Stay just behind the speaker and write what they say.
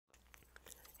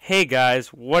Hey guys,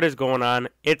 what is going on?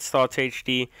 It's Thoughts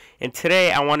HD, and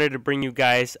today I wanted to bring you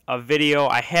guys a video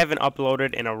I haven't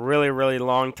uploaded in a really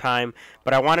long time,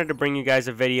 but I wanted to bring you guys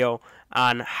a video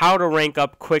on how to rank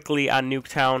up quickly on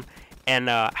Nuketown and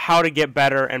how to get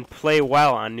better and play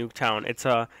well on Nuketown. It's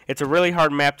a really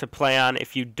hard map to play on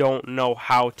if you don't know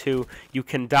how to. You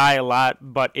can die a lot,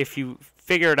 but if you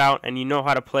figure it out and you know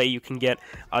how to play, you can get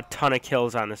a ton of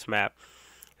kills on this map.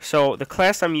 So the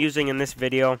class I'm using in this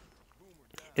video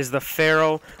is the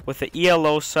Pharaoh with the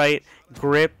ELO sight,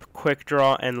 grip, quick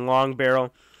draw, and long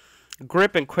barrel.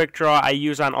 Grip and quick draw I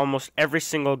use on almost every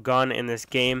single gun in this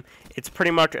game. It's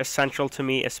pretty much essential to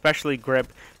me, especially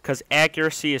grip, because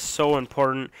accuracy is so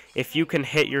important. If you can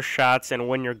hit your shots and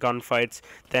win your gunfights,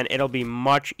 then it'll be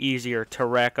much easier to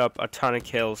rack up a ton of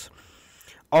kills.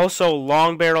 Also,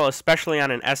 long barrel, especially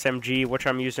on an SMG, which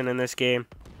I'm using in this game,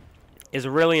 is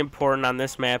really important on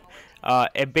this map.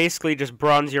 It basically just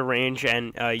broadens your range,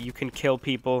 and you can kill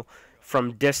people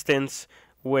from distance,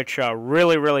 which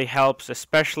really helps,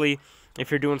 especially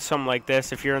if you're doing something like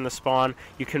this. If you're in the spawn,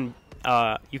 you can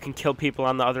kill people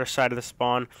on the other side of the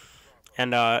spawn,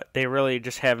 and they really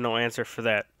just have no answer for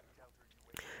that.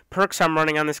 Perks I'm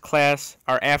running on this class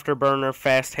are Afterburner,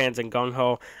 Fast Hands, and Gung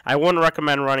Ho. I wouldn't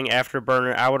recommend running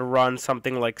Afterburner. I would run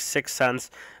something like 6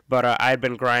 cents, but I'd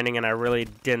been grinding and I really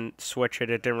didn't switch it.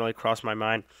 It didn't really cross my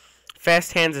mind.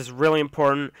 Fast Hands is really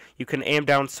important. You can aim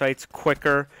down sights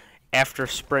quicker after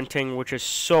sprinting, which is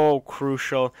so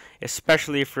crucial,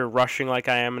 especially if you're rushing like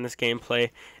I am in this gameplay.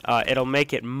 It'll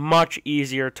make it much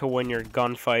easier to win your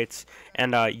gunfights,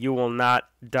 and you will not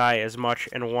die as much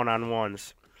in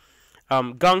one-on-ones.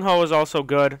 Gung Ho is also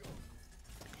good.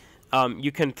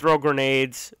 You can throw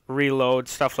grenades, reload,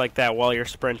 stuff like that while you're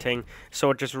sprinting,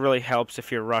 so it just really helps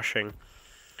if you're rushing.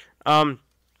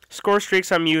 Score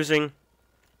streaks I'm using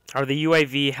are the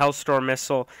UAV, Hellstorm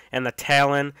Missile, and the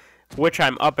Talon, which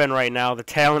I'm up in right now. The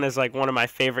Talon is like one of my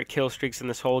favorite kill streaks in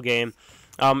this whole game.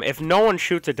 If no one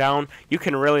shoots it down, you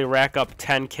can really rack up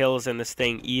 10 kills in this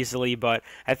thing easily, but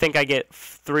I think I get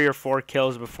 3 or 4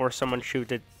 kills before someone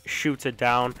shoots it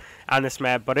down on this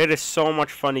map. But it is so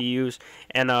much fun to use,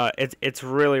 and it's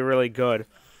really good.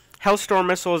 Hellstorm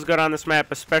Missile is good on this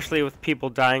map, especially with people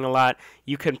dying a lot.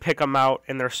 You can pick them out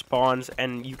in their spawns,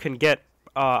 and you can get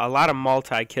a lot of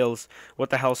multi-kills with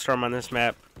the Hellstorm on this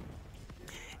map.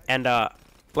 And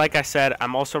like I said,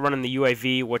 I'm also running the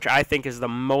UAV, which I think is the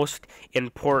most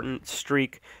important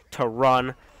streak to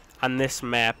run on this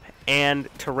map and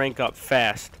to rank up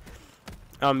fast.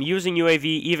 Using UAV,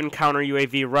 even counter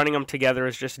UAV, running them together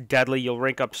is just deadly. You'll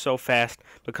rank up so fast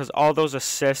because all those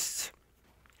assists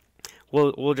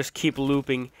will just keep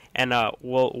looping, and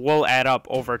will add up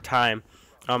over time.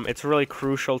 It's really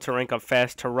crucial to rank up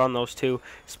fast to run those two,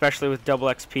 especially with double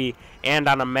XP, and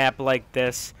on a map like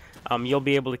this. You'll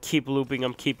be able to keep looping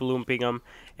them,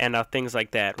 and things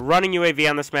like that. Running UAV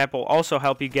on this map will also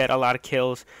help you get a lot of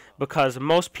kills, because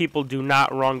most people do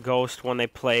not run Ghost when they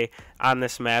play on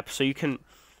this map, so you can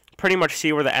pretty much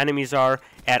see where the enemies are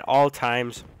at all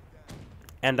times.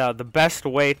 And the best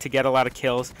way to get a lot of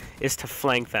kills is to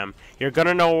flank them. You're going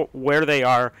to know where they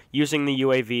are using the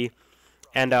UAV,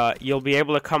 and you'll be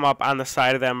able to come up on the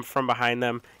side of them from behind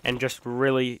them and just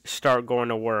really start going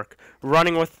to work.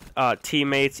 Running with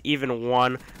teammates, even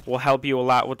one, will help you a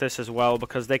lot with this as well,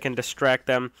 because they can distract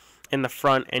them in the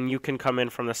front and you can come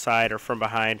in from the side or from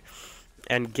behind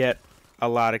and get a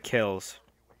lot of kills.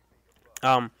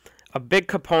 A big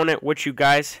component which you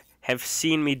guys have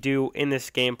seen me do in this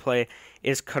gameplay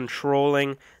is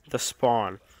controlling the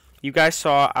spawn. You guys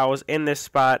saw I was in this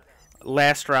spot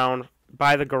last round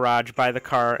by the garage, by the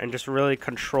car, and just really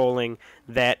controlling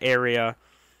that area.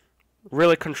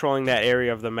 Really controlling that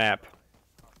area of the map.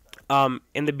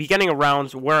 In the beginning of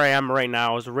rounds, where I am right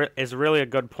now is really a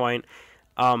good point,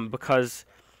 because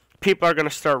people are going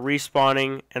to start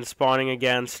respawning and spawning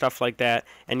again, stuff like that,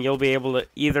 and you'll be able to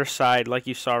either side, like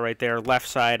you saw right there, left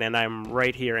side, and I'm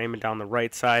right here aiming down the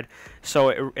right side. So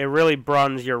it really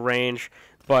broadens your range,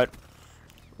 but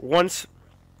once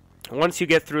you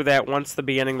get through that, once the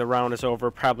beginning of the round is over,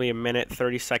 probably a minute,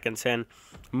 30 seconds in,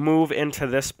 move into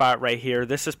this spot right here.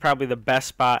 This is probably the best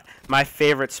spot, my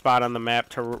favorite spot on the map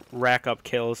to rack up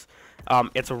kills.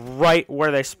 It's right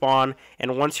where they spawn,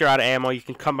 and once you're out of ammo, you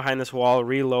can come behind this wall,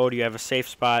 reload, you have a safe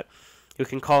spot. You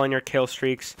can call in your kill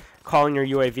streaks, call in your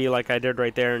UAV like I did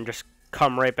right there, and just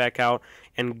come right back out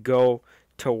and go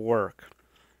to work.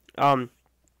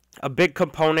 A big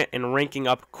component in ranking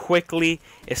up quickly,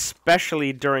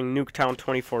 especially during Nuketown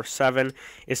 24/7,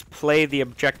 is play the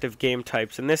objective game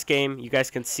types. In this game, you guys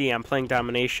can see I'm playing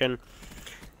Domination.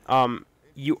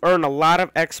 You earn a lot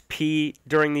of XP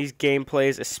during these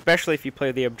gameplays, especially if you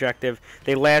play the objective.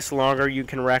 They last longer, you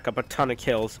can rack up a ton of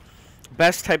kills.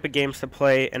 Best type of games to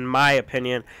play, in my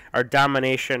opinion, are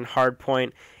Domination,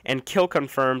 Hardpoint, and Kill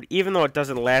Confirmed. Even though it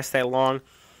doesn't last that long,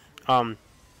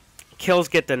 kills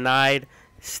get denied,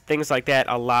 things like that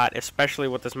a lot, especially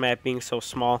with this map being so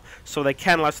small. So they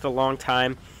can last a long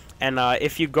time. And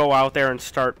if you go out there and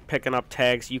start picking up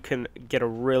tags, you can get a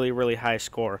really, really high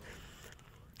score.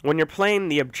 When you're playing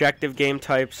the objective game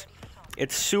types,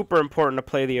 it's super important to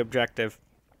play the objective.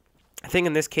 I think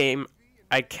in this game,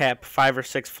 I cap 5 or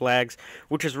 6 flags,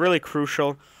 which is really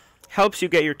crucial. Helps you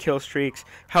get your kill streaks,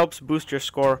 helps boost your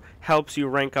score, helps you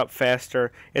rank up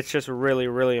faster. It's just really,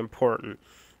 really important.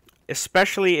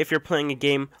 Especially if you're playing a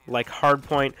game like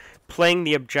Hardpoint, playing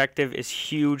the objective is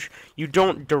huge. You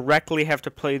don't directly have to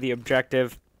play the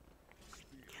objective,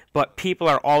 but people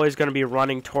are always going to be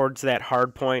running towards that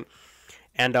hardpoint.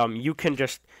 And you can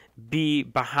just be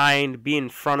behind, be in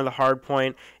front of the hard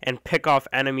point, and pick off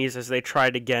enemies as they try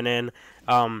to get in.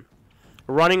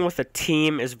 Running with a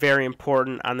team is very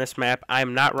important on this map.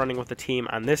 I'm not running with a team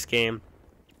on this game.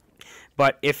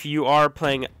 But if you are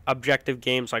playing objective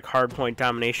games like Hardpoint,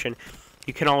 Domination,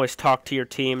 you can always talk to your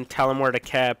team, tell them where to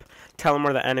cap, tell them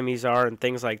where the enemies are, and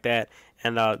things like that.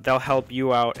 And they'll help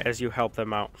you out as you help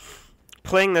them out.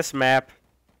 Playing this map,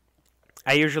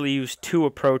 I usually use 2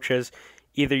 approaches,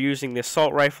 either using the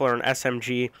assault rifle or an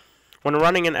SMG. When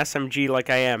running an SMG like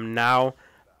I am now,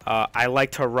 I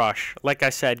like to rush. Like I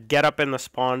said, get up in the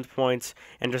spawn points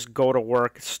and just go to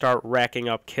work, start racking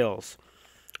up kills.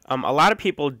 A lot of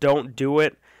people don't do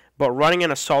it, but running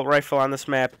an assault rifle on this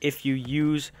map, if you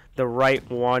use the right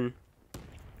one,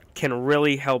 can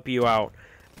really help you out.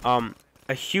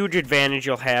 A huge advantage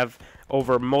you'll have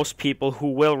over most people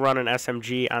who will run an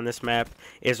SMG on this map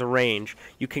is range.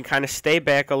 You can kind of stay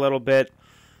back a little bit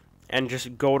and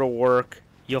just go to work.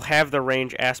 You'll have the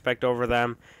range aspect over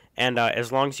them, and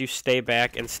as long as you stay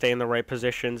back and stay in the right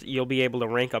positions, you'll be able to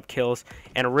rank up kills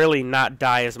and really not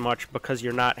die as much because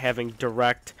you're not having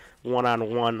direct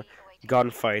one-on-one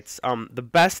gunfights. The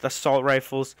best assault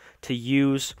rifles to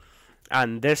use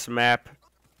on this map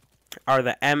are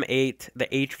the M8, the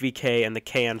HVK, and the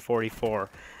KN-44.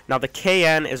 Now, the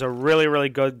KN is a really, really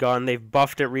good gun. They've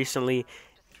buffed it recently.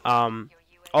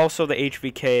 Also, the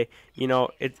HVK, you know,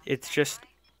 it's just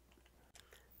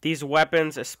these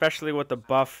weapons, especially with the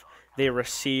buff they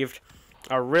received,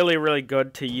 are really, really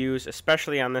good to use,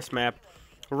 especially on this map.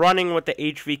 Running with the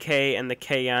HVK and the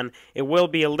KN, it will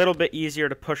be a little bit easier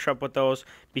to push up with those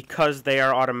because they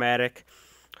are automatic.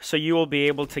 So you will be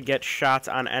able to get shots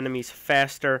on enemies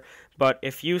faster. But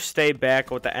if you stay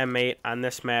back with the M8 on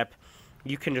this map,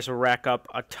 you can just rack up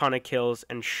a ton of kills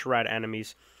and shred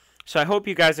enemies. So I hope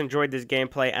you guys enjoyed this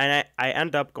gameplay, and I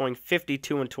end up going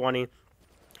 52-20.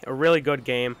 A really good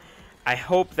game. I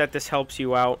hope that this helps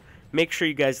you out. Make sure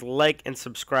you guys like and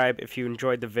subscribe if you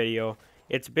enjoyed the video.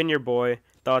 It's been your boy,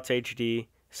 Thoughts HD,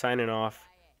 signing off.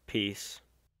 Peace.